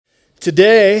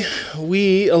Today,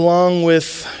 we, along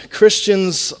with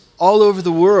Christians all over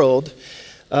the world,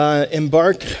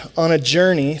 embark on a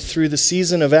journey through the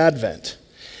season of Advent.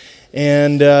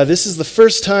 And this is the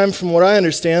first time, from what I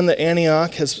understand, that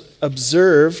Antioch has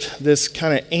observed this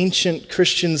kind of ancient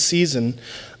Christian season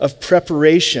of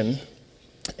preparation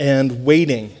and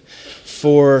waiting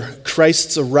for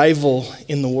Christ's arrival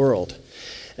in the world.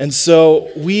 And so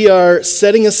we are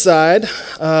setting aside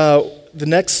the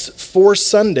next 4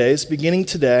 Sundays, beginning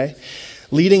today,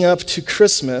 leading up to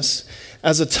Christmas,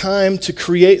 as a time to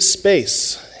create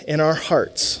space in our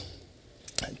hearts,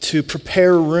 to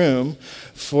prepare room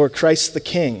for Christ the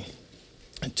King,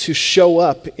 to show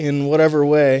up in whatever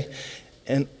way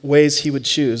and ways he would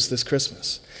choose this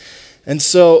Christmas. And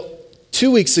so 2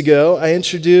 weeks ago, I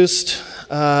introduced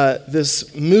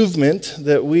this movement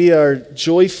that we are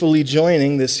joyfully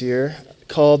joining this year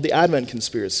called the Advent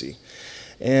Conspiracy.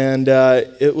 And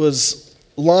it was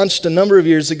launched a number of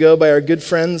years ago by our good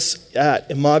friends at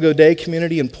Imago Dei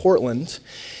Community in Portland.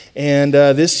 And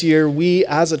this year, we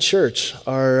as a church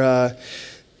are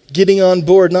getting on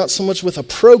board, not so much with a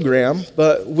program,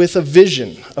 but with a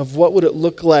vision of what would it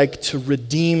look like to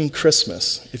redeem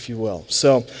Christmas, if you will.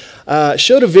 So I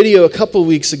showed a video a couple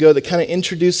weeks ago that kind of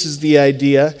introduces the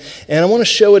idea, and I want to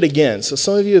show it again. So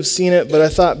some of you have seen it, but I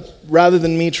thought rather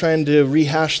than me trying to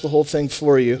rehash the whole thing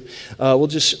for you, we'll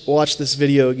just watch this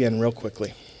video again real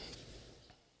quickly.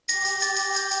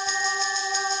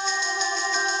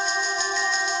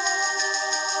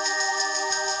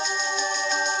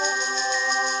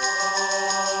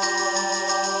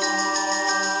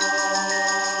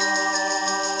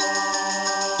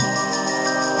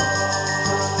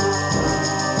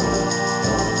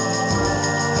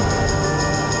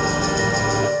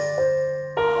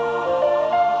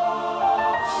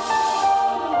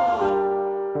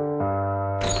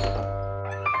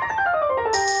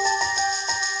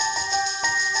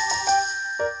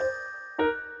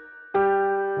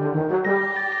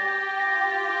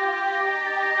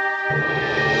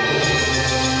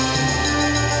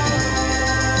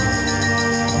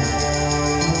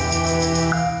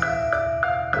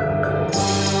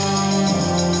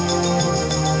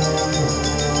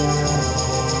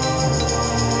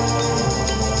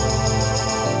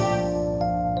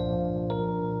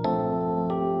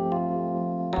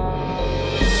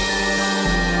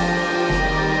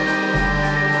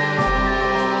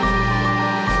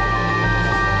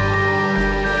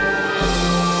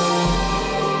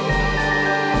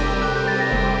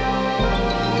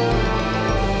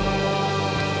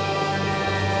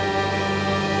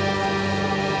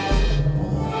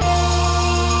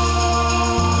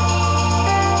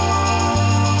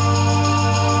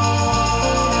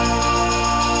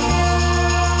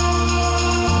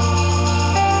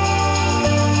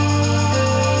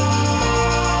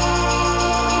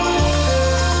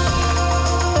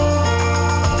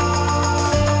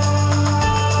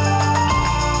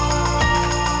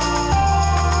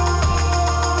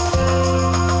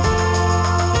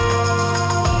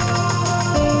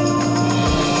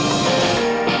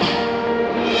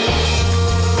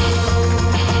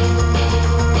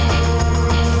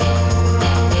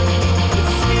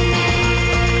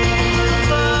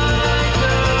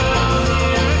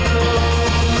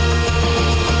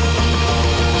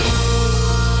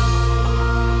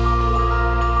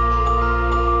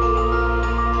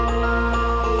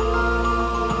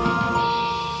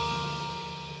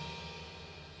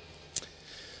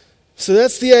 So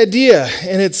that's the idea,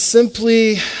 and it's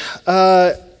simply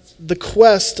the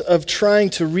quest of trying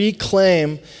to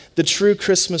reclaim the true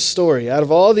Christmas story. Out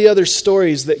of all the other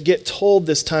stories that get told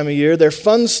this time of year, they're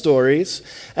fun stories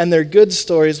and they're good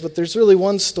stories, but there's really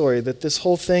one story that this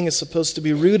whole thing is supposed to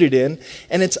be rooted in,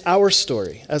 and it's our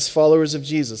story as followers of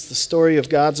Jesus, the story of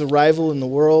God's arrival in the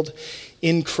world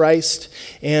in Christ,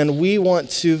 and we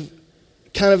want to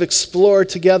kind of explore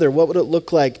together what would it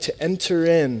look like to enter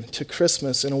into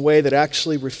Christmas in a way that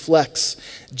actually reflects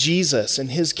Jesus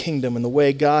and his kingdom and the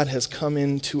way God has come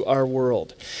into our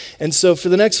world. And so for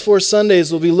the next 4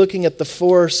 Sundays, we'll be looking at the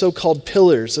 4 so-called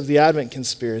pillars of the Advent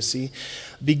Conspiracy,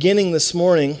 beginning this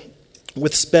morning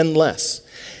with spend less.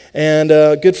 And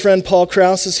good friend Paul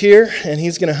Krause is here, and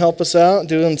he's going to help us out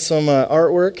doing some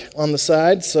artwork on the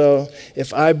side. So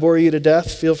if I bore you to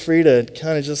death, feel free to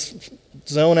kind of just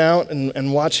zone out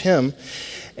and watch him.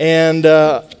 And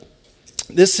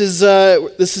this is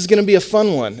going to be a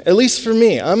fun one, at least for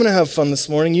me. I'm going to have fun this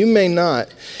morning. You may not.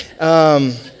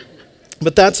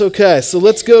 But that's okay. So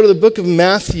let's go to the book of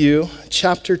Matthew,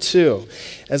 chapter 2,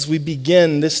 as we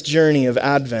begin this journey of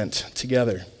Advent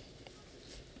together.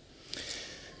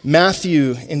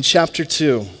 Matthew in chapter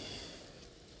 2.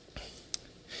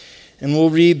 And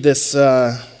we'll read this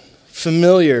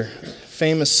familiar,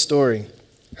 famous story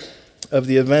of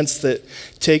the events that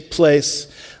take place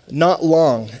not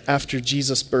long after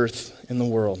Jesus' birth in the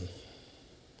world.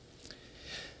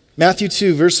 Matthew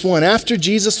 2, verse 1, after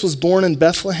Jesus was born in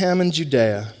Bethlehem in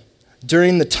Judea,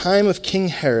 during the time of King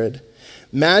Herod,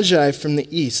 Magi from the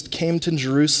east came to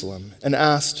Jerusalem and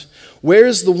asked, "Where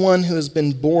is the one who has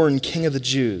been born King of the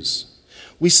Jews?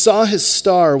 We saw his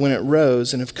star when it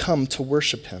rose and have come to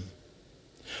worship him."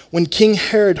 When King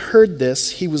Herod heard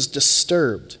this, he was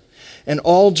disturbed, and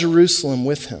all Jerusalem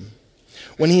with him.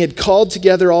 When he had called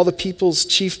together all the people's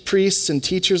chief priests and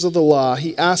teachers of the law,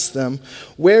 he asked them,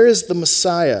 where the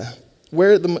Messiah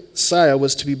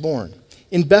was to be born?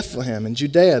 "In Bethlehem, in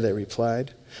Judea," they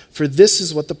replied, "for this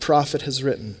is what the prophet has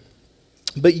written.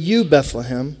 But you,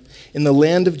 Bethlehem, in the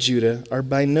land of Judah, are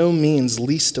by no means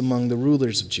least among the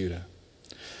rulers of Judah.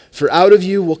 For out of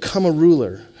you will come a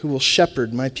ruler who will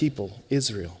shepherd my people,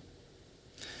 Israel."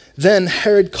 Then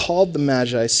Herod called the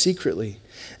Magi secretly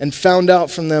and found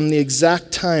out from them the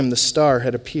exact time the star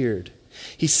had appeared.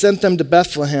 He sent them to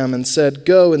Bethlehem and said,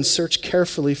 "Go and search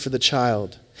carefully for the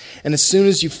child. And as soon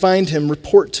as you find him,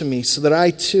 report to me so that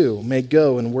I too may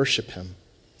go and worship him."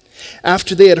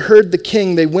 After they had heard the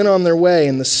king, they went on their way,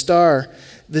 and the star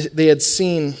they had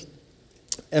seen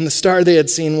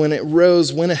when it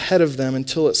rose went ahead of them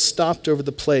until it stopped over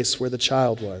the place where the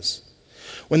child was.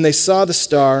 When they saw the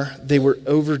star, they were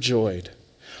overjoyed.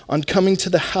 On coming to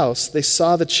the house, they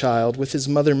saw the child with his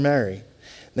mother Mary,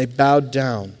 and they bowed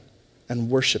down and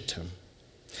worshipped him.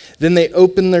 Then they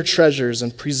opened their treasures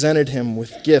and presented him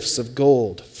with gifts of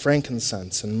gold,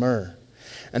 frankincense, and myrrh.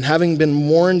 And having been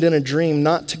warned in a dream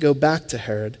not to go back to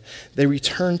Herod, they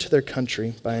returned to their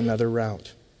country by another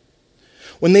route.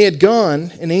 When they had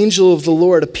gone, an angel of the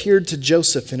Lord appeared to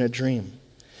Joseph in a dream.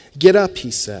 "Get up,"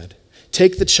 he said.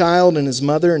 "Take the child and his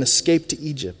mother and escape to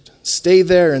Egypt. Stay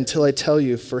there until I tell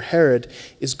you, for Herod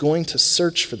is going to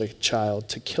search for the child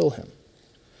to kill him."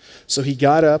 So he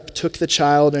got up, took the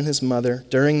child and his mother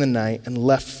during the night, and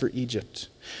left for Egypt,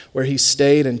 where he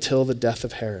stayed until the death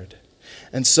of Herod.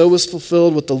 And so was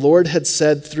fulfilled what the Lord had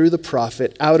said through the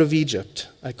prophet, "Out of Egypt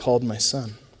I called my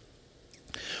son."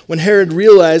 When Herod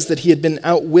realized that he had been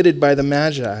outwitted by the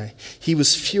Magi, he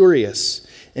was furious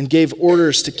and gave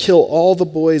orders to kill all the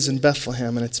boys in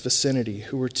Bethlehem and its vicinity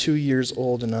who were 2 years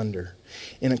old and under,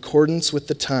 in accordance with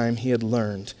the time he had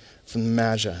learned from the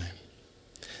Magi.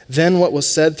 Then what was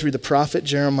said through the prophet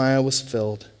Jeremiah was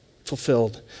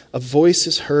fulfilled. "A voice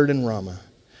is heard in Ramah,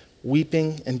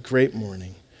 weeping and great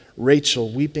mourning, Rachel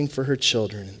weeping for her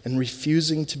children and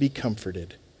refusing to be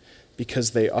comforted, because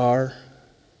they are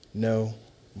no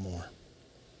more."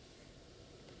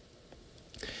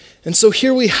 And so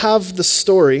here we have the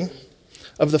story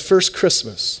of the first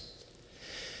Christmas.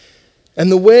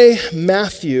 And the way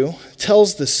Matthew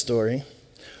tells this story,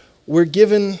 we're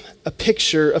given a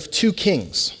picture of two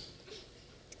kings.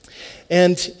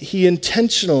 And he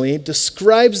intentionally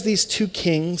describes these two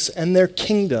kings and their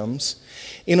kingdoms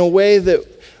in a way that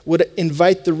would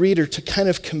invite the reader to kind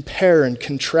of compare and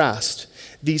contrast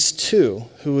these two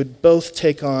who would both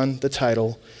take on the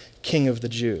title King of the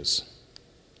Jews.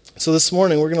 So this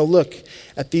morning we're going to look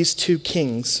at these two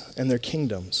kings and their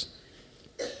kingdoms.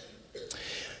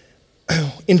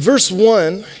 In verse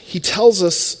 1, he tells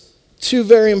us two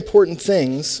very important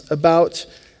things about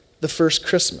the first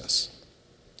Christmas.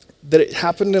 That it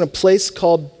happened in a place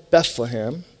called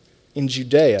Bethlehem in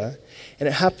Judea, and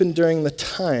it happened during the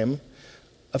time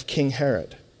of King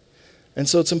Herod. And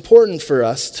so it's important for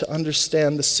us to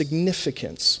understand the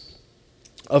significance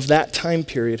of that time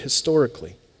period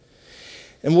historically.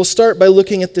 And we'll start by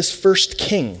looking at this first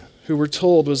king, who we're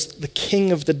told was the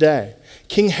king of the day,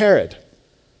 King Herod.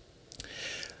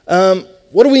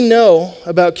 What do we know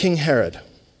about King Herod?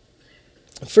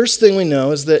 The first thing we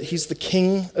know is that he's the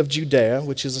king of Judea,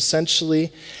 which is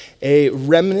essentially a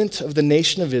remnant of the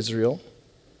nation of Israel,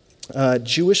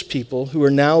 Jewish people who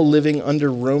are now living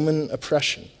under Roman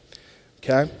oppression.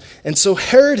 Okay? And so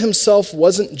Herod himself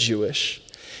wasn't Jewish.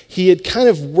 He had kind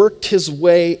of worked his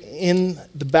way in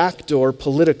the back door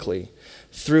politically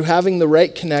through having the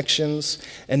right connections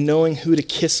and knowing who to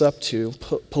kiss up to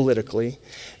politically,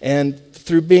 and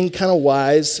through being kind of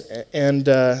wise and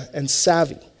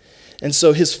savvy. And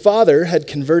so his father had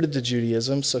converted to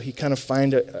Judaism, so he kind of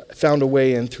found a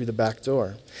way in through the back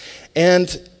door.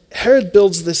 And Herod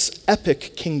builds this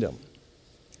epic kingdom,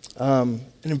 a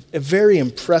very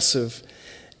impressive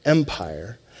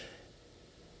empire.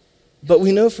 But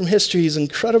we know from history he's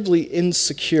incredibly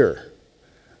insecure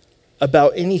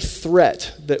about any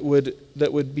threat that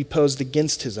would be posed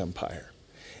against his empire.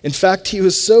 In fact, he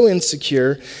was so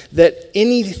insecure that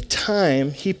any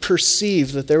time he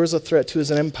perceived that there was a threat to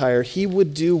his empire, he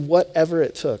would do whatever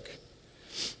it took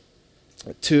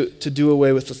to do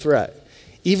away with the threat,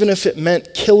 even if it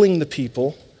meant killing the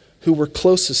people who were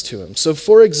closest to him. So,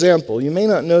 for example, you may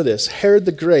not know this, Herod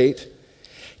the Great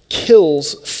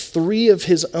kills 3 of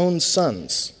his own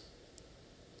sons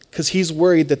because he's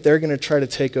worried that they're going to try to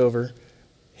take over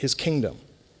his kingdom.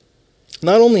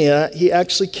 Not only that, he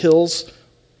actually kills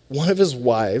one of his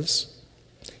wives.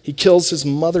 He kills his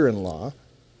mother-in-law,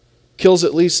 kills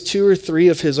at least 2 or 3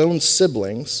 of his own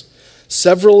siblings,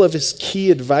 several of his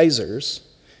key advisors,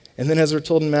 and then, as we're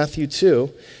told in Matthew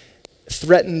 2,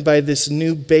 threatened by this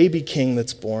new baby king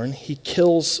that's born, he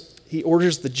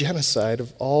orders the genocide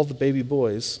of all the baby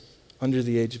boys under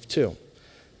the age of 2.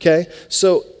 Okay?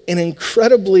 So, an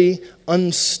incredibly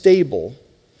unstable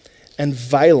and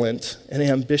violent and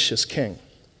ambitious king.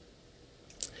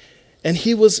 And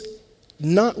he was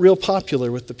not real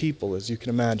popular with the people, as you can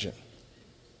imagine,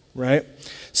 right?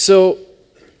 So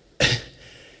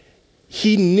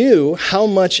he knew how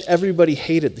much everybody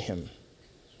hated him.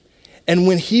 And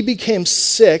when he became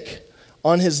sick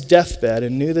on his deathbed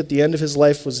and knew that the end of his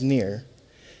life was near,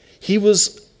 he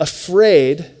was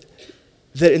afraid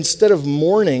that instead of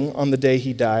mourning on the day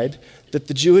he died, that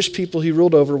the Jewish people he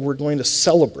ruled over were going to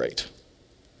celebrate.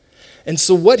 And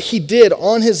so what he did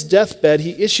on his deathbed,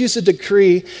 he issues a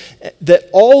decree that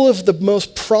all of the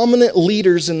most prominent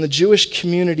leaders in the Jewish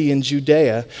community in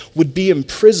Judea would be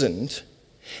imprisoned,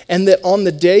 and that on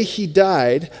the day he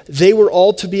died, they were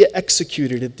all to be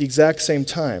executed at the exact same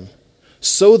time,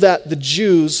 so that the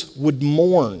Jews would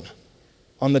mourn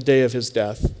on the day of his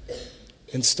death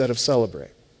instead of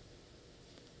celebrate.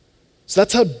 So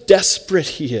that's how desperate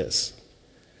he is.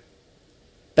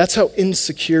 That's how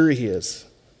insecure he is.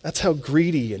 That's how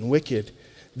greedy and wicked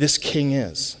this king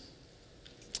is.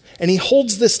 And he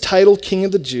holds this title, King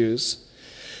of the Jews.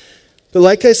 But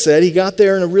like I said, he got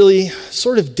there in a really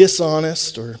sort of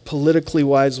dishonest or politically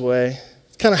wise way.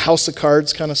 Kind of house of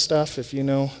cards kind of stuff, if you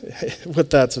know what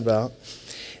that's about.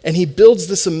 And he builds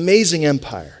this amazing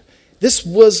empire. This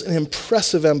was an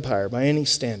impressive empire by any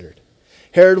standard.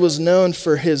 Herod was known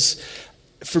for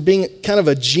being kind of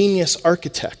a genius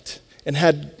architect and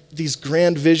had these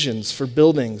grand visions for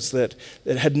buildings that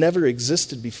had never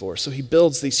existed before. So he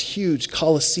builds these huge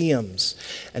colosseums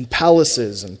and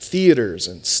palaces and theaters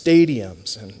and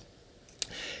stadiums.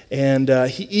 And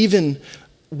he even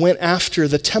went after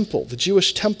the temple, the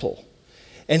Jewish temple.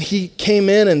 And he came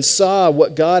in and saw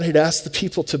what God had asked the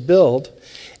people to build.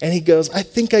 And he goes, I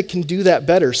think I can do that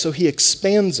better. So he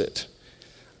expands it.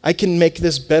 I can make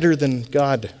this better than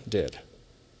God did.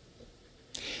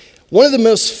 One of the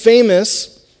most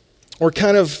famous or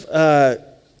kind of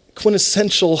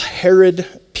quintessential Herod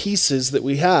pieces that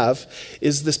we have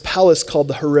is this palace called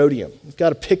the Herodium. We've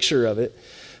got a picture of it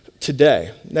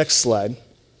today. Next slide.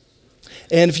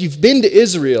 And if you've been to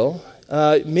Israel,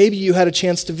 maybe you had a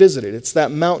chance to visit it. It's that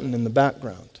mountain in the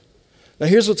background. Now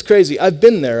here's what's crazy. I've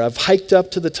been there. I've hiked up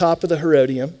to the top of the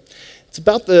Herodium. It's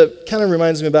kind of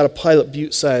reminds me about a Pilot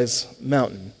Butte size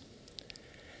mountain.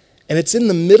 And it's in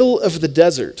the middle of the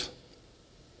desert.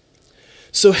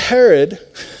 So Herod,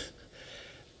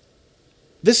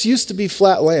 this used to be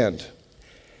flat land.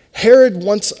 Herod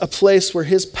wants a place where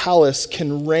his palace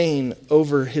can reign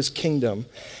over his kingdom.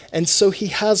 And so he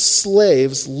has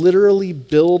slaves literally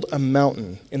build a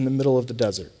mountain in the middle of the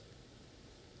desert.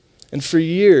 And for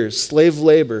years, slave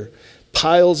labor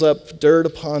piles up dirt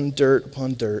upon dirt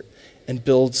upon dirt and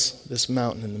builds this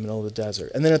mountain in the middle of the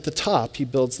desert. And then at the top, he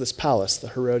builds this palace, the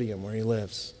Herodium, where he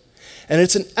lives. And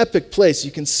it's an epic place.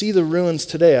 You can see the ruins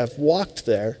today. I've walked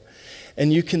there,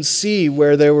 and you can see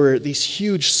where there were these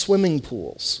huge swimming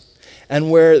pools and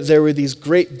where there were these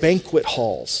great banquet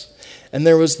halls. And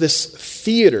there was this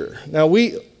theater. Now,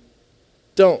 we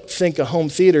don't think a home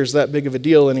theater is that big of a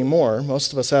deal anymore.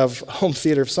 Most of us have a home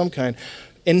theater of some kind.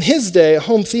 In his day, a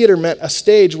home theater meant a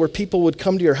stage where people would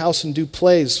come to your house and do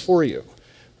plays for you,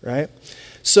 right?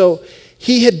 So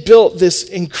he had built this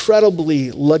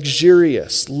incredibly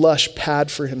luxurious, lush pad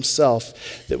for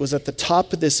himself that was at the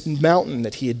top of this mountain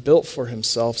that he had built for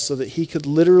himself so that he could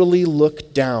literally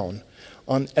look down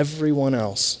on everyone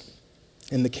else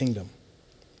in the kingdom.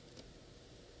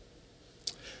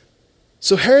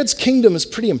 So Herod's kingdom is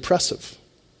pretty impressive.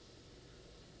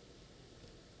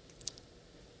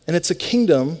 And it's a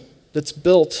kingdom that's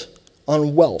built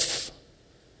on wealth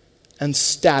and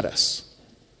status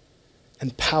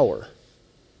and power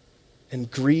and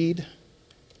greed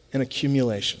and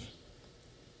accumulation.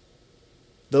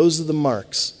 Those are the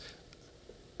marks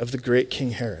of the great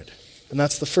King Herod. And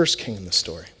that's the first king in the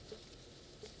story.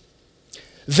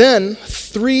 Then,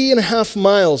 3.5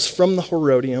 miles from the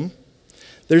Herodium,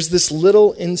 there's this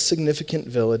little insignificant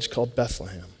village called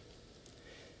Bethlehem.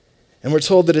 And we're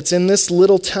told that it's in this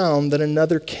little town that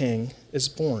another king is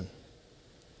born.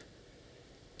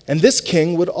 And this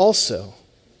king would also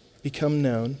become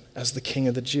known as the King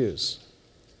of the Jews.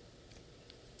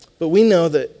 But we know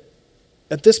that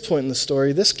at this point in the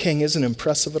story, this king isn't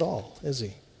impressive at all, is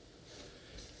he?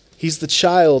 He's the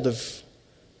child of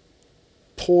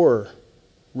poor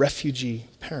refugee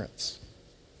parents.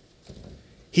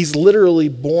 He's literally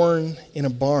born in a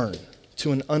barn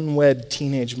to an unwed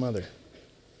teenage mother.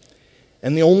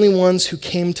 And the only ones who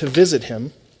came to visit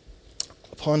him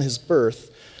upon his birth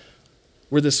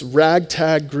were this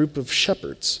ragtag group of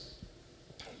shepherds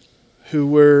who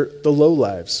were the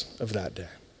lowlives of that day.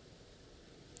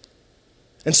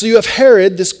 And so you have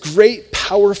Herod, this great,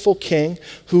 powerful king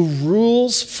who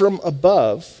rules from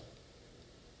above,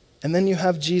 and then you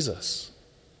have Jesus,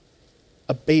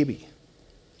 a baby,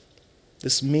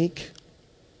 this meek,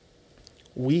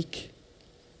 weak,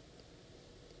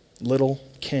 little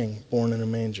king born in a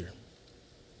manger.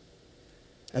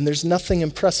 And there's nothing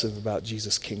impressive about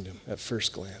Jesus' kingdom at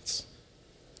first glance.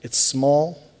 It's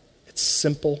small, it's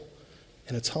simple,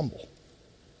 and it's humble.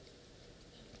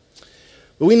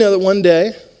 But we know that one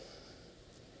day,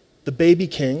 the baby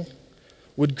king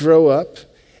would grow up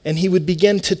and he would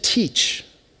begin to teach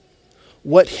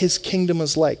what his kingdom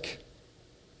was like.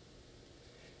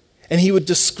 And he would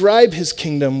describe his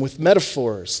kingdom with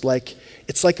metaphors like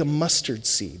it's like a mustard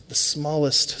seed, the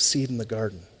smallest seed in the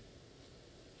garden.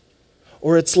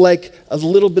 Or it's like a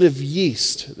little bit of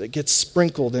yeast that gets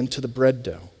sprinkled into the bread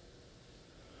dough.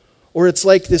 Or it's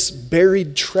like this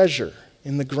buried treasure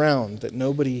in the ground that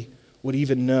nobody would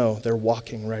even know they're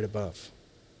walking right above.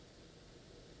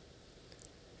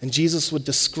 And Jesus would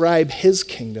describe his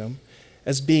kingdom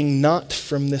as being not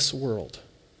from this world,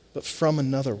 but from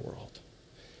another world.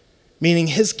 Meaning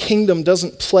his kingdom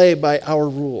doesn't play by our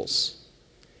rules.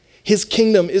 His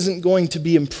kingdom isn't going to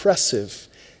be impressive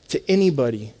to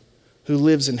anybody who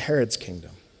lives in Herod's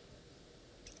kingdom.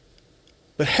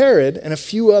 But Herod and a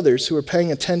few others who are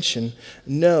paying attention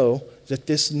know that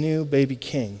this new baby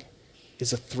king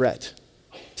is a threat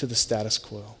to the status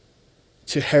quo,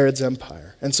 to Herod's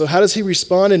empire. And so how does he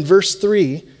respond? In verse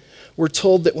 3, we're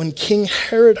told that when King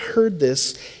Herod heard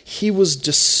this, he was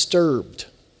disturbed.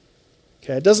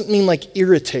 Okay, it doesn't mean like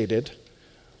irritated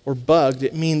or bugged.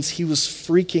 It means he was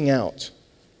freaking out.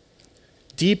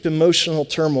 Deep emotional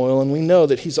turmoil, and we know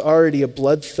that he's already a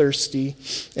bloodthirsty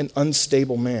and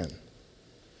unstable man.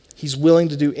 He's willing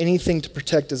to do anything to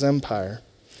protect his empire,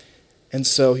 and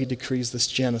so he decrees this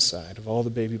genocide of all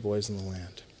the baby boys in the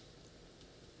land.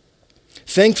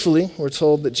 Thankfully, we're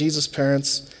told that Jesus'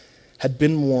 parents had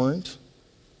been warned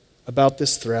about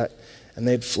this threat, and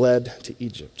they'd fled to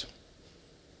Egypt.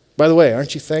 By the way,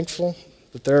 aren't you thankful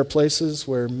that there are places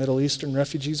where Middle Eastern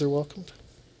refugees are welcomed?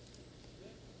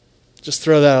 Just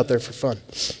throw that out there for fun.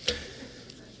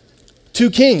 2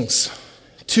 kings,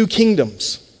 2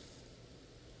 kingdoms.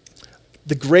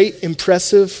 The great,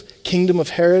 impressive kingdom of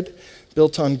Herod,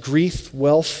 built on greed,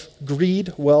 wealth,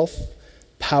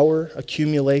 power,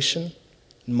 accumulation,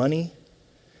 money.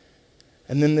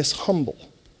 And then this humble,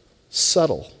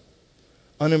 subtle,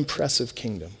 unimpressive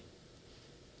kingdom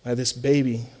by this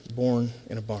baby born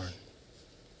in a barn.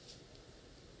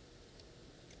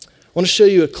 I want to show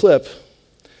you a clip.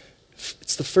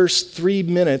 It's the first 3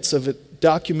 minutes of a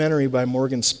documentary by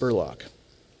Morgan Spurlock.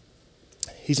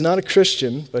 He's not a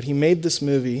Christian, but he made this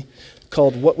movie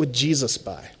called What Would Jesus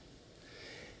Buy?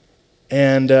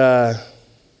 And that's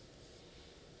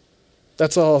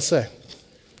all I'll say.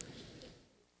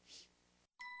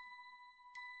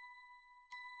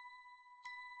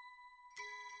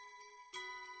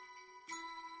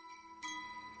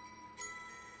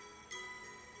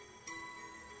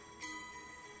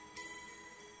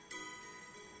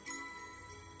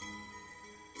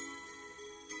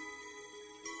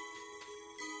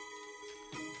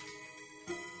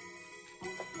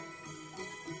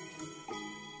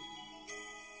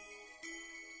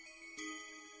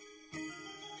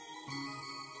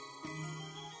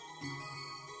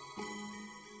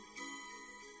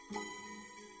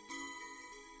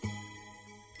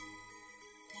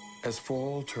 As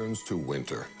fall turns to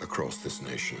winter across this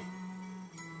nation,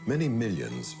 many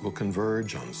millions will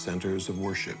converge on centers of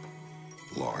worship,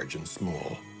 large and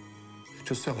small,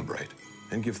 to celebrate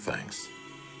and give thanks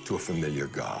to a familiar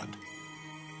God.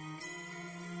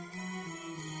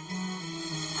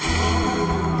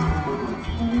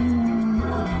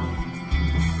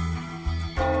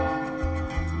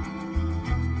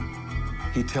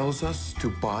 He tells us to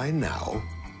buy now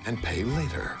and pay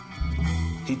later.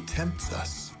 He tempts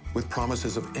us with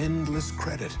promises of endless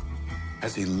credit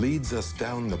as he leads us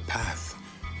down the path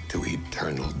to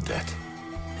eternal debt.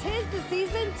 'Tis the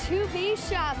season to be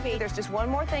shopping. There's just one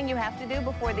more thing you have to do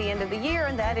before the end of the year,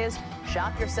 and that is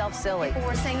shop yourself silly. People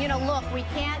were saying, look, we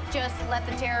can't just let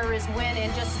the terrorists win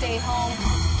and just stay home.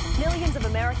 Millions of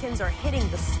Americans are hitting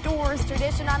the stores.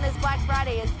 Tradition on this Black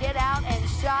Friday is get out and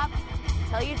shop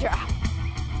till you drop.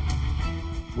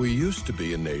 We used to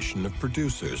be a nation of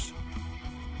producers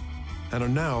and are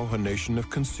now a nation of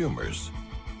consumers.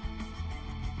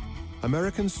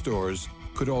 American stores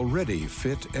could already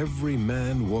fit every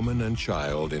man, woman, and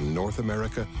child in North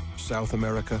America, South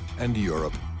America, and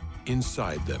Europe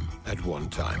inside them at one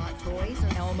time. Hot toys,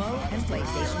 Elmo, and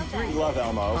PlayStation 3. Love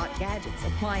Elmo. Hot gadgets,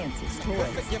 appliances, toys.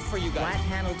 Perfect gift for you guys. Flat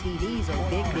panel TVs are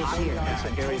big this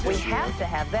year. We have to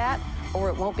have that, or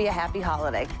it won't be a happy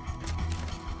holiday.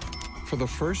 For the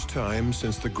first time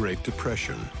since the Great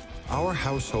Depression, our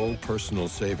household personal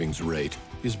savings rate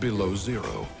is below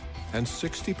zero, and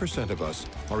 60% of us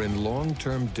are in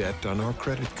long-term debt on our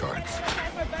credit cards.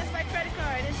 For Best Buy credit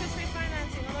card, interest-free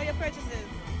financing on all your purchases.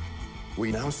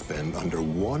 We now spend under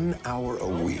 1 hour a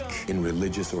week in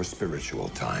religious or spiritual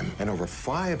time, and over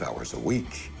 5 hours a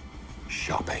week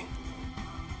shopping.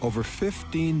 Over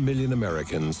 15 million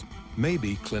Americans may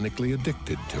be clinically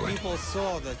addicted to it. People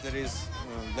saw that there is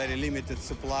very limited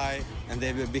supply, and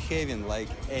they were behaving like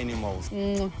animals.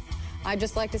 I'd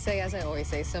just like to say, as I always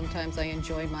say, sometimes I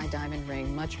enjoy my diamond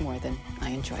ring much more than I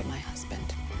enjoy my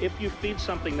husband. If you feed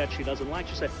something that she doesn't like,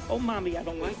 she said, "Oh, Mommy, I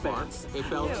don't like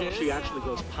that." She actually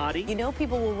goes potty.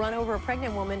 People will run over a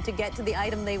pregnant woman to get to the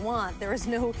item they want. There is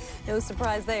no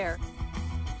surprise there.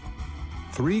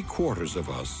 3/4 of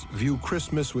us view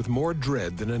Christmas with more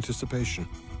dread than anticipation.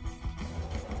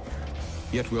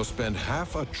 Yet we'll spend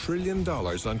 $500 billion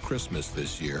on Christmas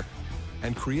this year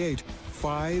and create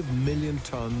 5 million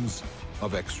tons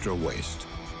of extra waste.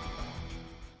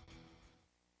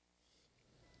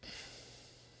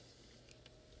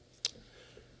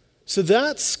 So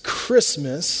that's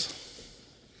Christmas.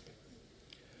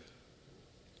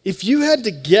 If you had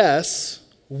to guess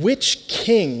which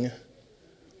king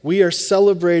we are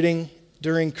celebrating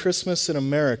during Christmas in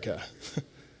America,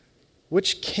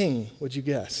 which king would you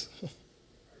guess?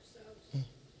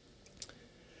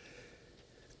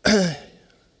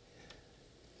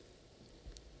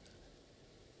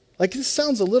 Like, this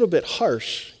sounds a little bit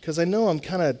harsh, because I know I'm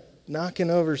kind of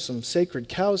knocking over some sacred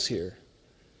cows here.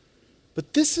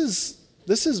 But this is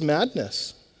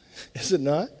madness, is it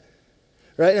not?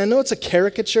 Right? And I know it's a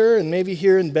caricature, and maybe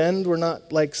here in Bend we're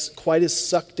not like quite as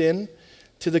sucked in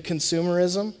to the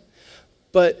consumerism,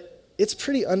 but it's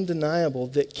pretty undeniable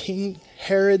that King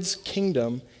Herod's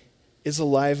kingdom is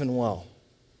alive and well.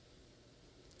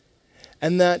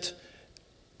 And that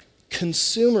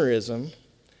consumerism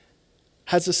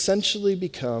has essentially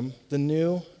become the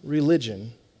new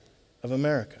religion of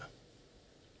America.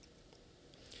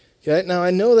 Okay, now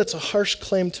I know that's a harsh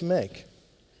claim to make,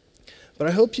 but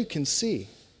I hope you can see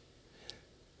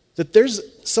that there's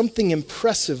something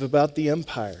impressive about the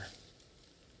empire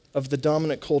of the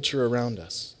dominant culture around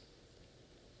us,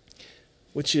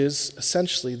 which is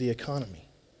essentially the economy.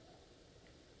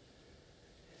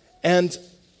 And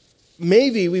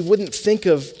maybe we wouldn't think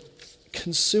of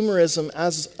consumerism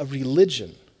as a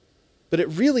religion, but it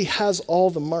really has all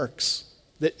the marks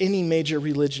that any major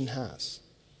religion has,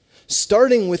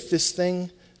 starting with this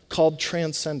thing called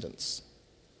transcendence.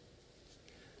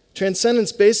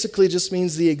 Transcendence basically just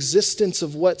means the existence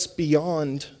of what's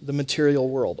beyond the material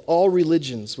world. All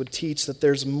religions would teach that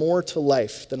there's more to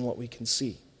life than what we can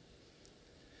see.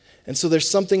 And so there's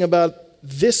something about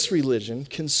this religion,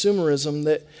 consumerism,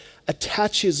 that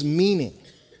attaches meaning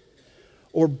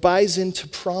or buys into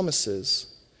promises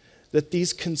that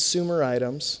these consumer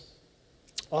items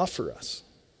offer us.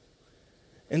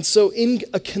 And so in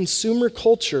a consumer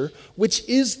culture, which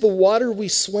is the water we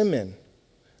swim in,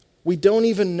 we don't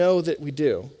even know that we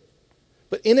do.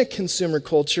 But in a consumer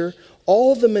culture,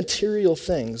 all the material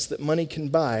things that money can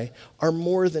buy are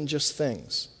more than just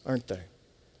things, aren't they?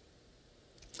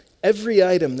 Every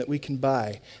item that we can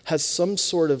buy has some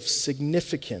sort of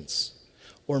significance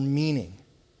or meaning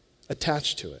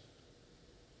attached to it.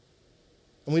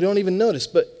 And we don't even notice.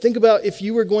 But think about if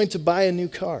you were going to buy a new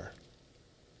car.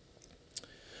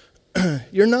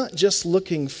 You're not just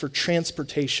looking for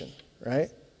transportation, right?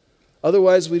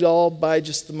 Otherwise, we'd all buy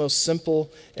just the most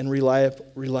simple and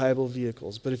reliable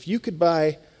vehicles. But if you could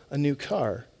buy a new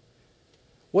car,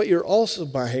 what you're also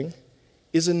buying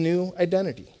is a new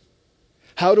identity.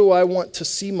 How do I want to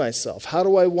see myself? How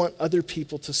do I want other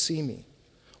people to see me?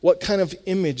 What kind of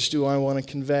image do I want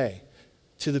to convey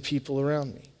to the people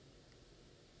around me?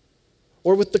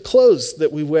 or with the clothes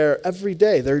that we wear every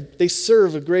day. They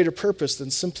serve a greater purpose than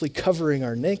simply covering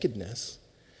our nakedness.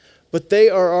 But they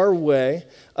are our way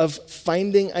of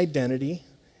finding identity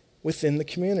within the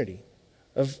community,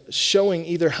 of showing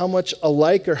either how much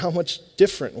alike or how much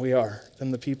different we are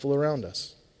than the people around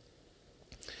us.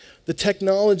 The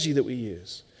technology that we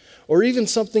use, or even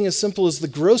something as simple as the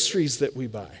groceries that we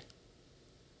buy.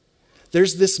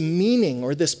 There's this meaning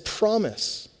or this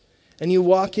promise. And you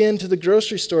walk into the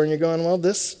grocery store and you're going, well,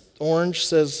 this orange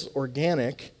says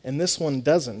organic and this one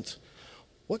doesn't.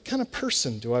 What kind of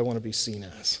person do I want to be seen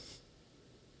as?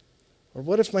 Or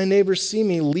what if my neighbors see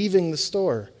me leaving the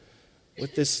store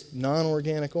with this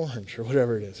non-organic orange or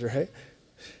whatever it is, right?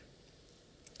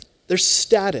 There's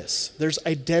status, there's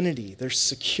identity, there's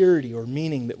security or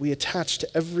meaning that we attach to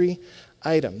every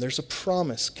item. There's a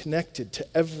promise connected to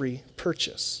every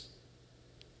purchase.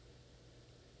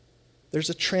 There's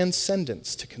a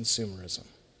transcendence to consumerism.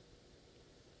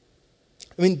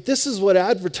 I mean, this is what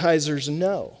advertisers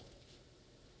know.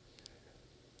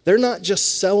 They're not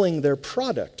just selling their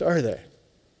product, are they?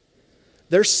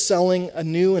 They're selling a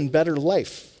new and better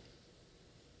life.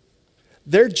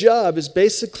 Their job is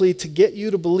basically to get you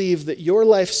to believe that your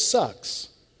life sucks.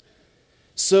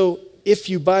 So if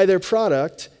you buy their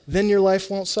product, then your life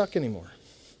won't suck anymore.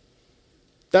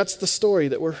 That's the story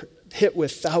that we're hit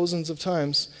with thousands of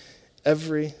times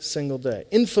every single day.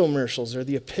 Infomercials are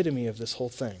the epitome of this whole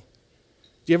thing.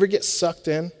 Do you ever get sucked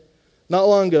in? Not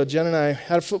long ago, Jen and I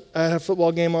had a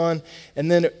football game on,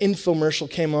 and then an infomercial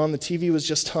came on. The TV was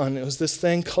just on. It was this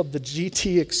thing called the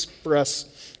GT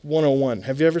Express 101.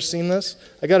 Have you ever seen this?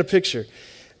 I got a picture.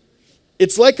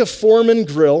 It's like a Foreman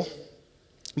grill,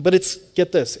 but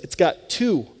get this, it's got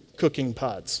 2 cooking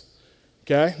pods.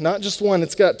 Okay? Not just one,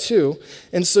 it's got 2.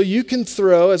 And so you can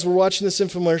throw, as we're watching this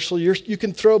infomercial, you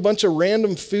can throw a bunch of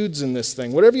random foods in this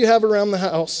thing, whatever you have around the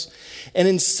house, and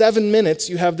in 7 minutes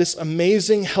you have this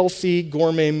amazing, healthy,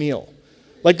 gourmet meal.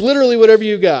 Like literally whatever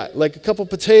you got, like a couple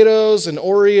potatoes, an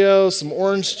Oreo, some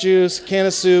orange juice, a can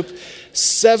of soup.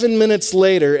 7 minutes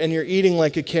later, and you're eating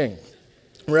like a king,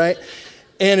 right?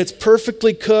 And it's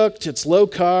perfectly cooked, it's low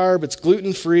carb, it's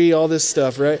gluten-free, all this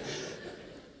stuff, right?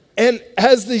 And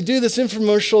as they do this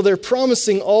infomercial, they're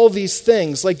promising all these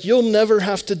things, like you'll never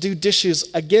have to do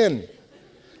dishes again.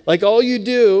 Like all you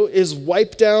do is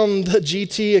wipe down the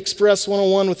GT Express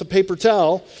 101 with a paper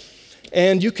towel,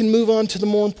 and you can move on to the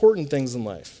more important things in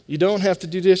life. You don't have to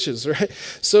do dishes, right?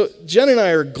 So Jen and I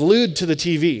are glued to the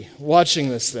TV watching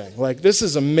this thing. Like, this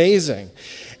is amazing.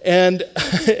 And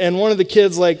one of the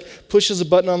kids pushes a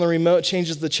button on the remote,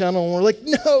 changes the channel, and we're like,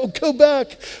 no, go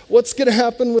back. What's going to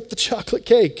happen with the chocolate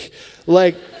cake?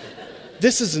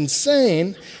 This is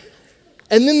insane.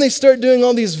 And then they start doing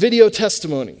all these video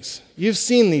testimonies. You've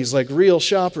seen these, real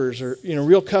shoppers or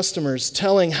real customers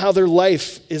telling how their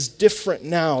life is different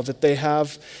now that they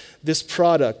have this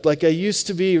product. Like, I used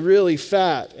to be really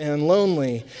fat and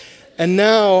lonely, and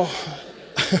now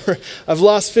I've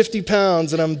lost 50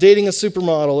 pounds and I'm dating a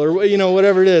supermodel, or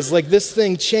whatever it is. Like, this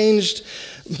thing changed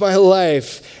my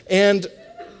life. And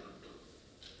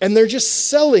they're just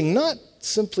selling not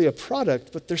simply a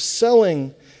product, but they're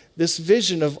selling this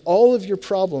vision of all of your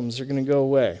problems are going to go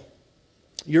away.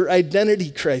 Your identity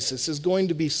crisis is going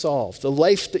to be solved. The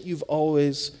life that you've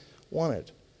always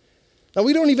wanted. Now,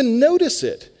 we don't even notice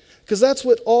it, because that's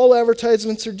what all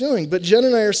advertisements are doing. But Jen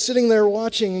and I are sitting there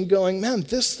watching and going, man,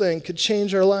 this thing could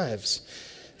change our lives.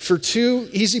 For 2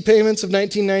 easy payments of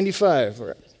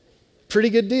 $19.95. Pretty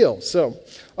good deal. So,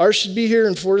 ours should be here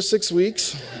in 4 to 6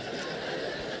 weeks.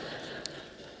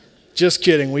 Just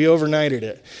kidding, we overnighted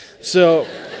it. So,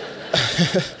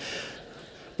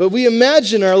 but we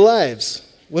imagine our lives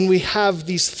when we have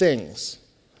these things,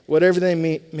 whatever they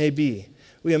may be.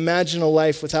 We imagine a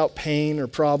life without pain or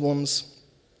problems.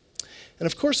 And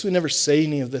of course, we never say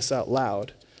any of this out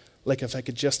loud. Like, if I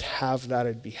could just have that,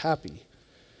 I'd be happy.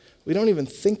 We don't even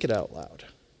think it out loud.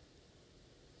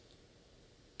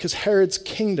 Because Herod's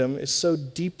kingdom is so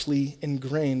deeply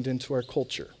ingrained into our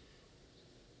culture.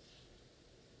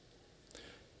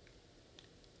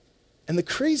 And the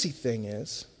crazy thing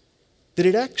is that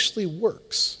it actually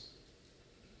works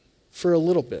for a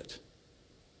little bit.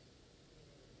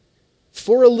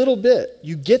 For a little bit,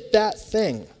 you get that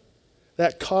thing,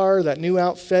 that car, that new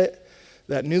outfit,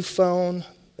 that new phone,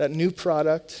 that new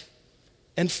product,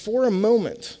 and for a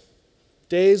moment,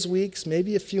 days, weeks,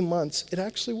 maybe a few months, it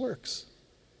actually works.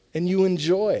 And you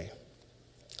enjoy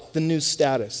the new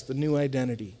status, the new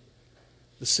identity,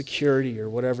 the security or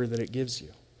whatever that it gives you.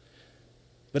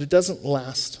 But it doesn't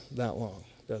last that long,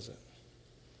 does it?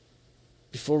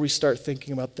 Before we start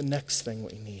thinking about the next thing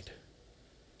we need.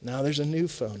 Now there's a new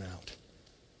phone out.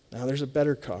 Now there's a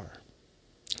better car.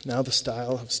 Now the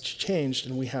style has changed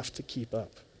and we have to keep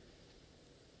up.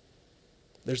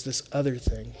 There's this other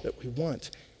thing that we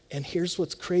want. And here's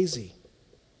what's crazy.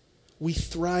 We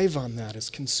thrive on that as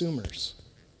consumers.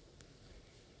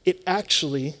 It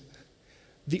actually,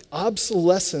 the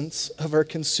obsolescence of our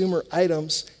consumer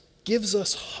items gives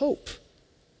us hope.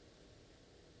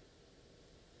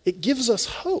 It gives us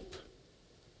hope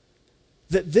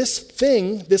that this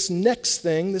thing, this next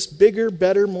thing, this bigger,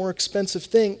 better, more expensive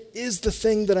thing is the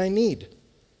thing that I need.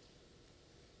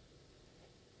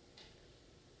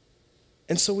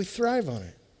 And so we thrive on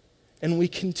it. And we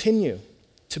continue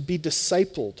to be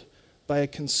discipled by a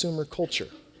consumer culture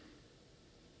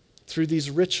through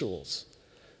these rituals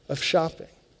of shopping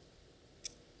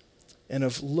and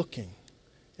of looking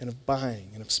and of buying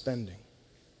and of spending.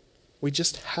 We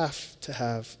just have to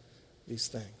have these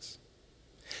things.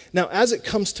 Now, as it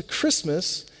comes to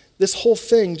Christmas, this whole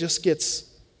thing just gets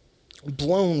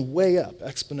blown way up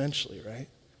exponentially, right?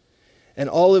 And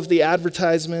all of the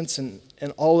advertisements and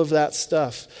all of that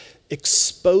stuff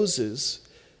exposes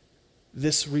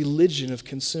this religion of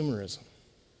consumerism.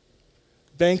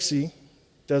 Banksy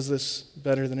does this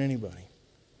better than anybody,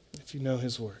 if you know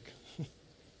his work.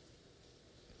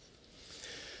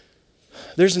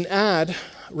 There's an ad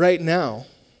right now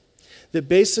that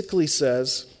basically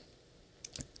says,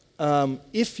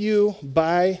 if you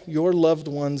buy your loved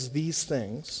ones these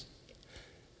things,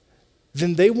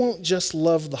 then they won't just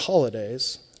love the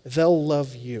holidays, they'll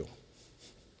love you.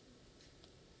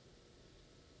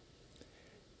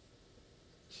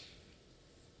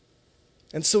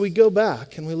 And so we go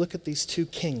back and we look at these two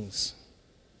kings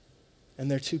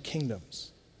and their two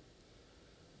kingdoms.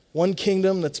 One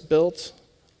kingdom that's built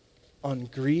on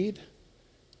greed,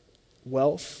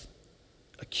 wealth,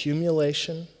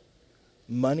 accumulation,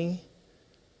 money,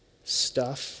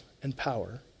 stuff, and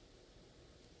power.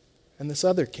 And this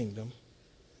other kingdom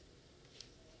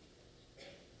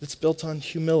that's built on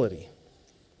humility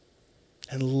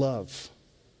and love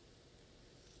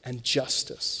and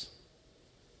justice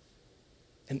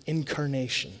and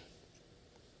incarnation.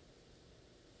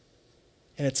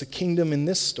 And it's a kingdom in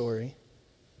this story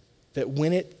that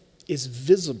when it is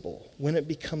visible, when it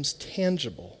becomes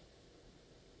tangible,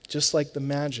 just like the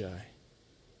Magi,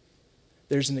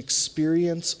 there's an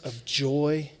experience of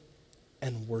joy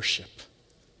and worship.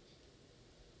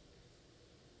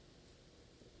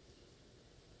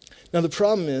 Now the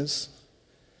problem is,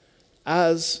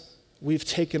 as we've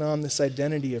taken on this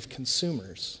identity of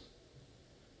consumers,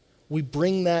 we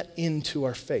bring that into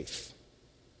our faith.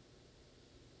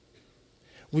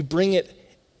 We bring it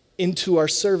into our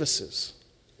services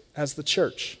as the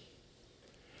church,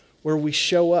 where we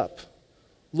show up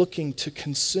looking to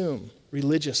consume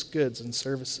religious goods and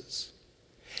services.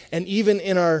 And even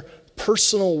in our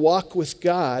personal walk with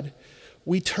God,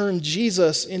 we turn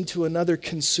Jesus into another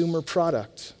consumer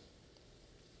product.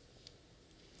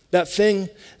 That thing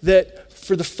that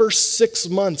for the first 6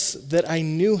 months that I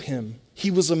knew him, he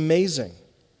was amazing.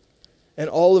 And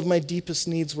all of my deepest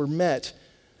needs were met.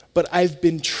 But I've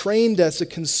been trained as a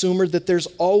consumer that there's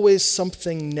always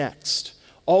something next,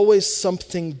 always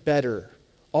something better,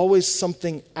 always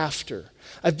something after.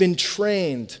 I've been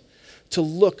trained to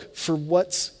look for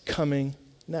what's coming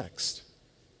next.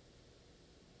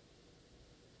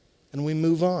 And we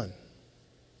move on.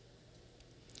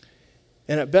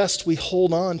 And at best, we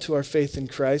hold on to our faith in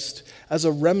Christ as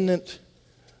a remnant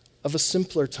of a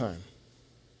simpler time,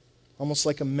 almost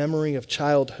like a memory of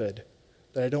childhood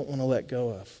that I don't want to let go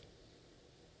of.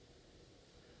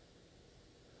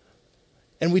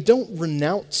 And we don't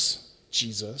renounce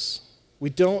Jesus. We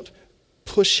don't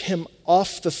push him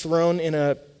off the throne in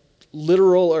a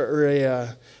literal or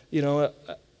a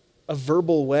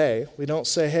verbal way. We don't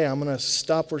say, hey, I'm going to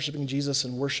stop worshiping Jesus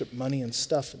and worship money and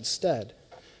stuff instead.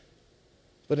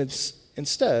 But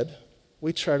instead,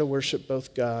 we try to worship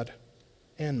both God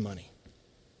and money.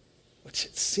 Which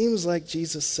it seems like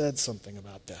Jesus said something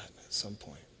about that at some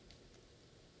point.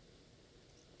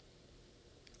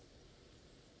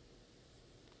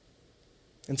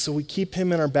 And so we keep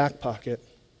him in our back pocket.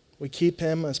 We keep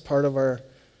him as part of our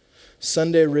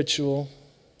Sunday ritual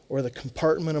or the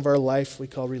compartment of our life we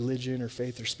call religion or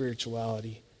faith or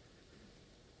spirituality.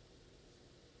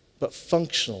 But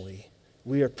functionally,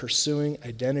 we are pursuing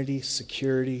identity,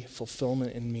 security,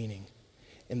 fulfillment, and meaning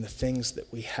in the things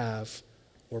that we have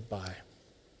or buy.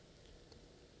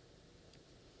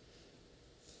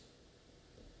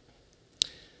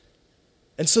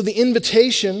 And so the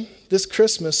invitation this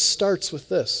Christmas starts with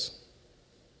this.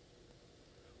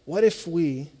 What if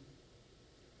we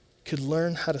could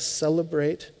learn how to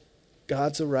celebrate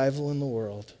God's arrival in the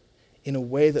world in a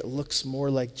way that looks more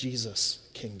like Jesus'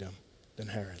 kingdom than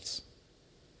Herod's.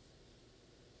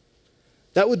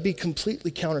 That would be completely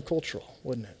countercultural,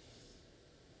 wouldn't it?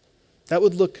 That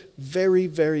would look very,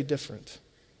 very different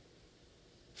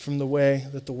from the way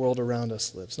that the world around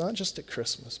us lives, not just at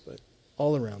Christmas, but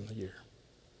all around the year.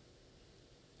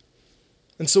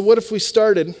 And so what if we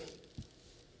started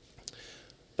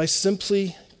by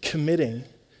simply committing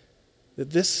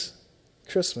that this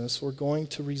Christmas we're going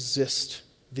to resist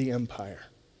the empire?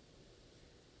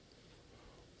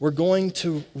 We're going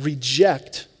to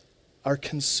reject our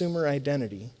consumer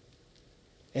identity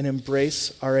and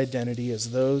embrace our identity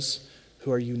as those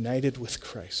who are united with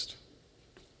Christ.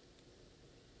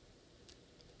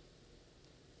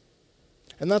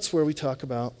 And that's where we talk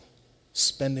about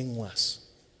spending less.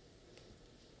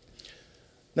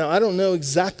 Now, I don't know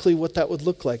exactly what that would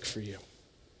look like for you,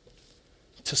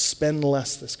 to spend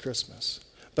less this Christmas.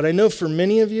 But I know for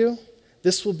many of you,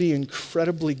 this will be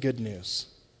incredibly good news.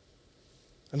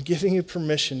 I'm giving you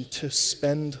permission to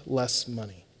spend less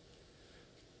money.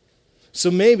 So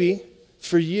maybe,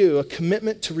 for you, a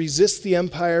commitment to resist the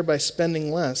empire by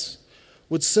spending less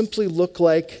would simply look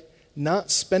like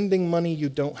not spending money you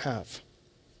don't have.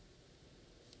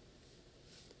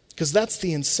 Because that's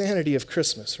the insanity of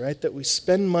Christmas, right? That we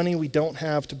spend money we don't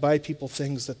have to buy people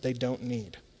things that they don't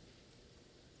need.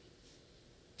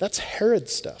 That's Herod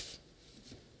stuff.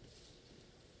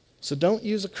 So don't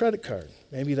use a credit card.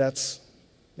 Maybe that's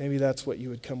what you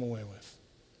would come away with.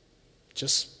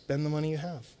 Just spend the money you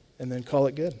have and then call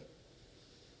it good.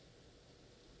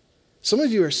 Some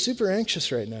of you are super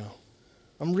anxious right now.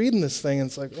 I'm reading this thing and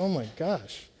it's like, oh my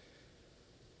gosh.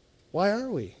 Why are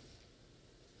we?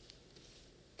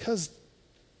 Because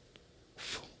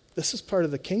this is part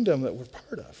of the kingdom that we're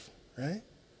part of, right?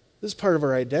 This is part of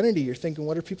our identity. You're thinking,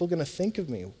 what are people going to think of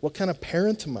me? What kind of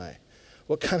parent am I?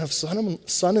 What kind of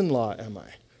son-in-law am I?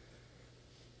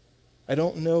 I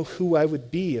don't know who I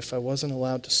would be if I wasn't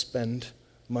allowed to spend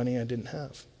money I didn't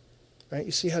have, right?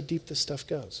 You see how deep this stuff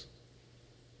goes.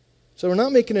 So we're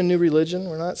not making a new religion.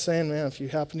 We're not saying, man, if you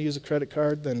happen to use a credit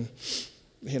card, then,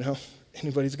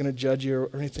 anybody's going to judge you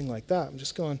or anything like that. I'm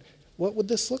just going, what would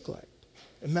this look like?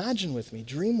 Imagine with me,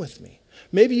 dream with me.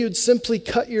 Maybe you'd simply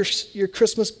cut your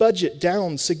Christmas budget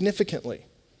down significantly.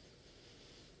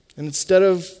 And instead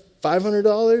of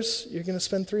 $500, you're going to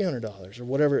spend $300 or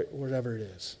whatever it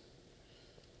is.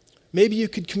 Maybe you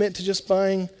could commit to just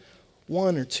buying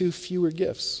one or two fewer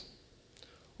gifts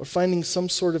or finding some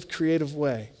sort of creative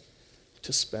way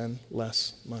to spend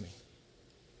less money.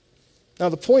 Now,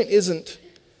 the point isn't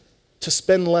to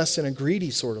spend less in a greedy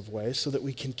sort of way so that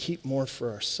we can keep more for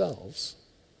ourselves.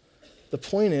 The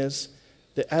point is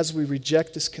that as we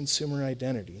reject this consumer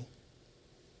identity,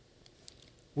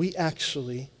 we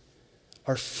actually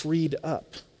are freed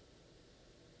up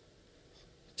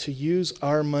to use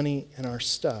our money and our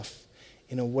stuff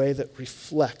in a way that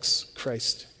reflects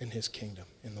Christ and his kingdom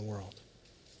in the world.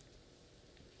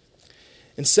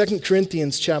 In 2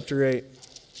 Corinthians chapter 8,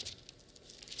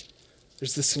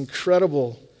 there's this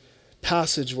incredible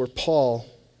passage where Paul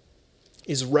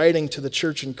is writing to the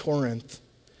church in Corinth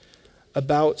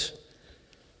about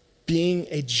being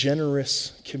a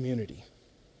generous community.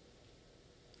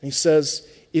 And he says,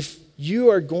 if you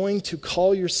are going to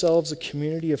call yourselves a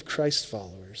community of Christ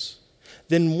followers,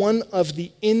 then one of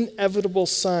the inevitable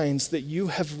signs that you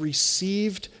have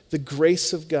received the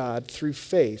grace of God through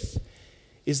faith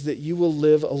is that you will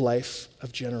live a life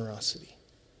of generosity,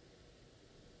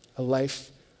 a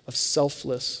life of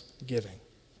selfless giving.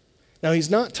 Now, he's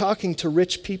not talking to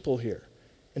rich people here.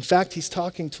 In fact, he's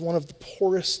talking to one of the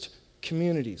poorest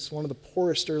communities, one of the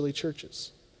poorest early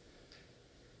churches.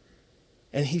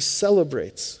 And he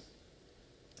celebrates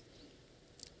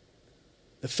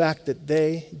the fact that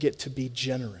they get to be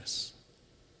generous.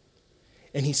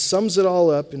 And he sums it all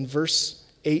up in verse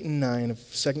 8 and 9 of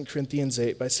 2 Corinthians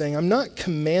 8 by saying, I'm not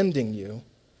commanding you,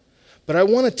 but I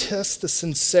want to test the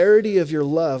sincerity of your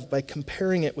love by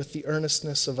comparing it with the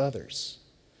earnestness of others.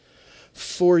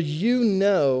 For you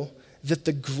know that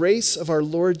the grace of our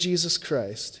Lord Jesus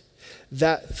Christ,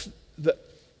 that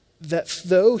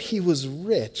though he was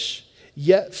rich,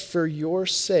 yet for your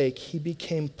sake he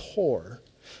became poor,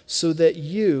 so that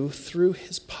you, through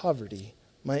his poverty,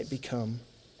 might become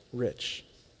rich.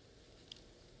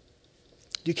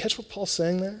 Do you catch what Paul's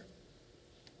saying there?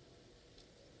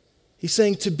 He's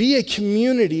saying to be a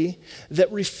community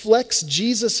that reflects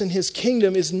Jesus and his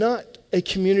kingdom is not a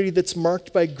community that's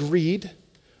marked by greed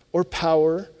or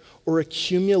power or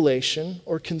accumulation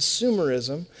or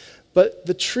consumerism, but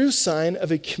the true sign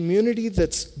of a community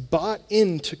that's bought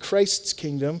into Christ's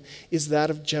kingdom is that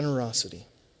of generosity.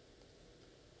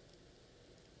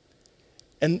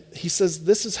 And he says,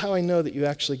 this is how I know that you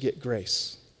actually get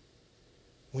grace,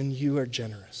 when you are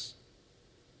generous.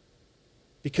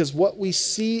 Because what we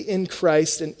see in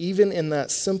Christ, and even in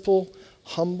that simple,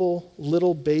 humble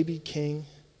little baby king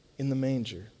in the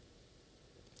manger,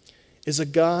 is a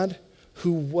God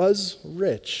who was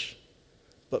rich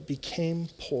but became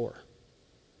poor,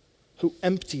 who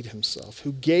emptied himself,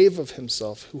 who gave of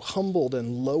himself, who humbled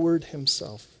and lowered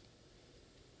himself.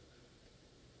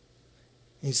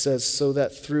 He says, so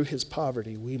that through his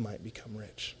poverty we might become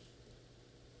rich.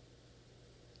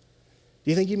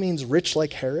 Do you think he means rich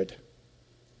like Herod?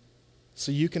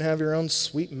 So you can have your own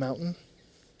sweet mountain?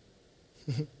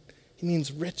 He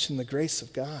means rich in the grace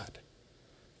of God.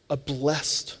 A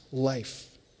blessed life.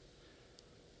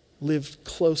 Lived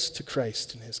close to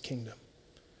Christ in his kingdom.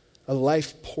 A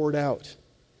life poured out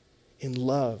in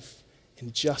love,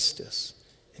 in justice,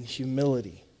 in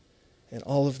humility, and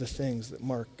all of the things that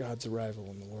mark God's arrival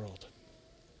in the world.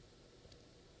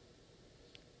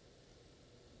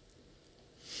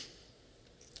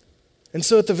 And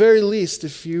so at the very least,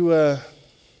 if you are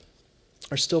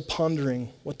still pondering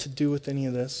what to do with any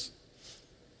of this,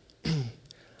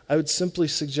 I would simply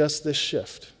suggest this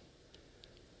shift.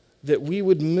 That we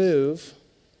would move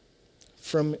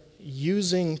from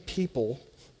using people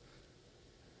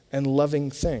and loving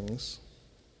things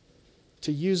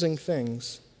to using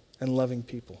things and loving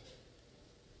people.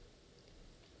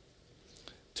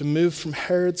 To move from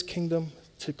Herod's kingdom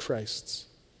to Christ's.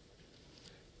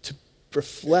 To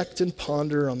reflect and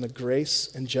ponder on the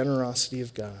grace and generosity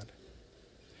of God.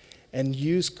 And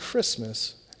use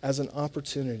Christmas as an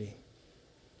opportunity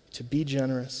to be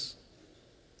generous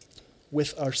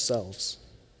with ourselves,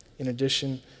 in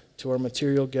addition to our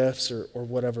material gifts or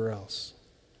whatever else.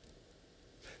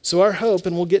 So our hope,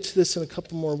 and we'll get to this in a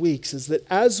couple more weeks, is that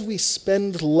as we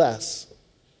spend less,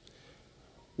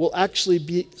 we'll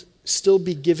actually still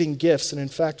be giving gifts, and in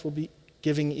fact, we'll be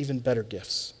giving even better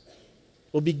gifts.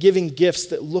 We'll be giving gifts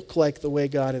that look like the way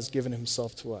God has given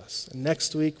himself to us. And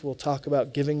next week, we'll talk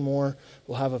about giving more.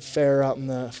 We'll have a fair out in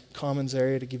the Commons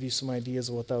area to give you some ideas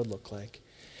of what that would look like.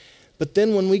 But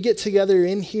then when we get together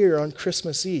in here on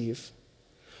Christmas Eve,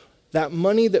 that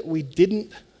money that we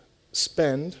didn't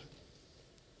spend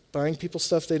buying people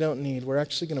stuff they don't need, we're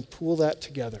actually going to pool that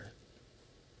together.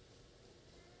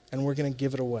 And we're going to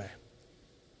give it away.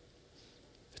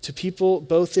 To people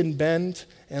both in Bend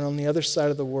and on the other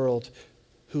side of the world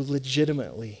who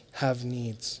legitimately have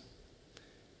needs.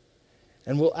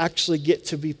 And we'll actually get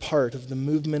to be part of the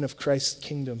movement of Christ's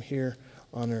kingdom here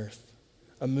on earth.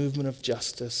 A movement of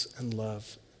justice and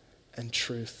love and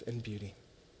truth and beauty.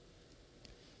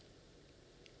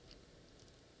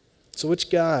 So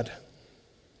which God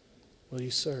will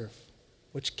you serve?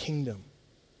 Which kingdom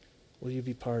will you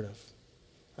be part of?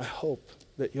 I hope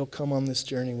that you'll come on this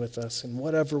journey with us in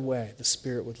whatever way the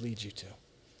Spirit would lead you to.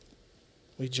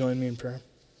 Will you join me in prayer?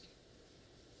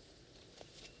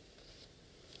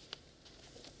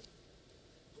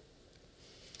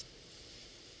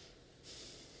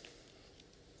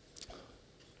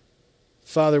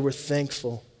 Father, we're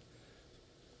thankful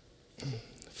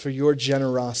for your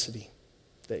generosity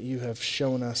that you have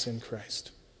shown us in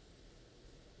Christ.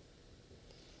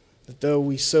 That though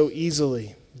we so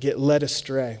easily get led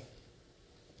astray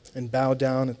and bow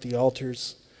down at the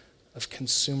altars of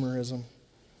consumerism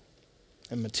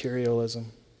and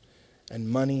materialism and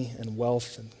money and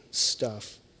wealth and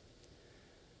stuff,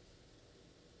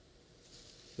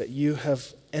 that you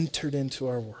have entered into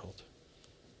our world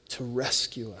to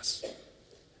rescue us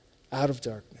out of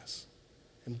darkness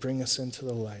and bring us into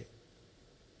the light.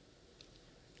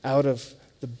 Out of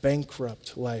the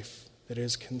bankrupt life that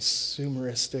is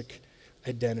consumeristic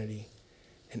identity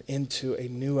and into a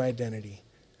new identity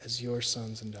as your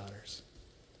sons and daughters.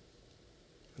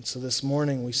 And so this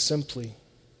morning we simply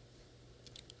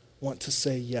want to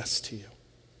say yes to you.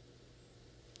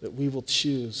 That we will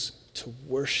choose to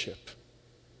worship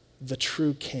the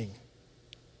true King,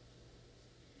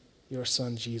 your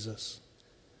Son Jesus,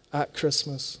 at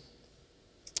Christmas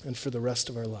and for the rest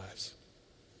of our lives.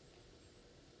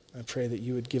 I pray that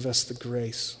you would give us the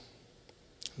grace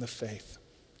and the faith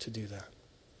to do that.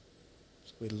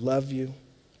 We love you.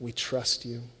 We trust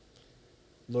you.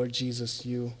 Lord Jesus,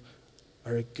 you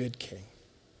are a good King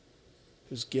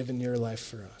who's given your life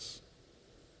for us.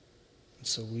 And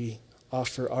so we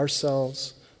offer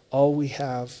ourselves, all we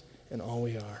have and all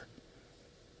we are,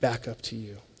 back up to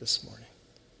you this morning.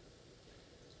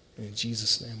 And in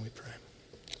Jesus' name we pray.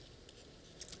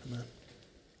 Amen.